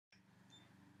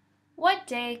What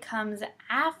day comes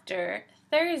after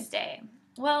Thursday?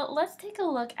 Well, let's take a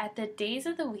look at the days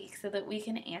of the week so that we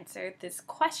can answer this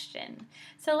question.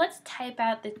 So let's type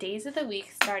out the days of the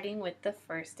week starting with the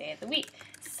first day of the week,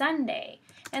 Sunday.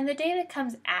 And the day that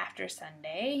comes after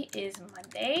Sunday is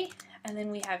Monday, and then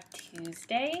we have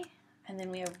Tuesday, and then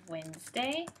we have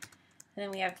Wednesday, and then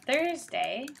we have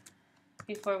Thursday,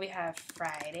 before we have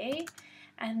Friday,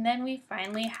 and then we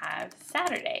finally have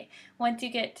Saturday. Once you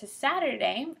get to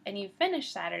Saturday and you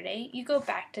finish Saturday, you go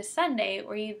back to Sunday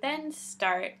where you then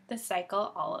start the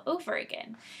cycle all over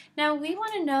again. Now we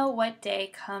want to know what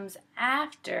day comes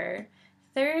after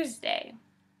Thursday.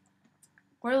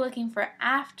 We're looking for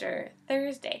after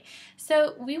Thursday.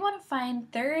 So we want to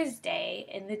find Thursday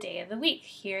in the day of the week.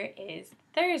 Here is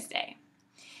Thursday.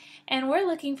 And we're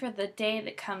looking for the day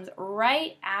that comes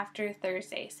right after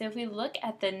Thursday. So if we look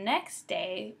at the next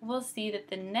day, we'll see that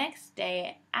the next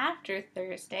day after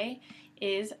Thursday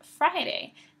is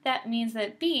Friday. That means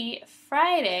that B,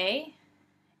 Friday,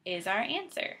 is our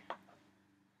answer.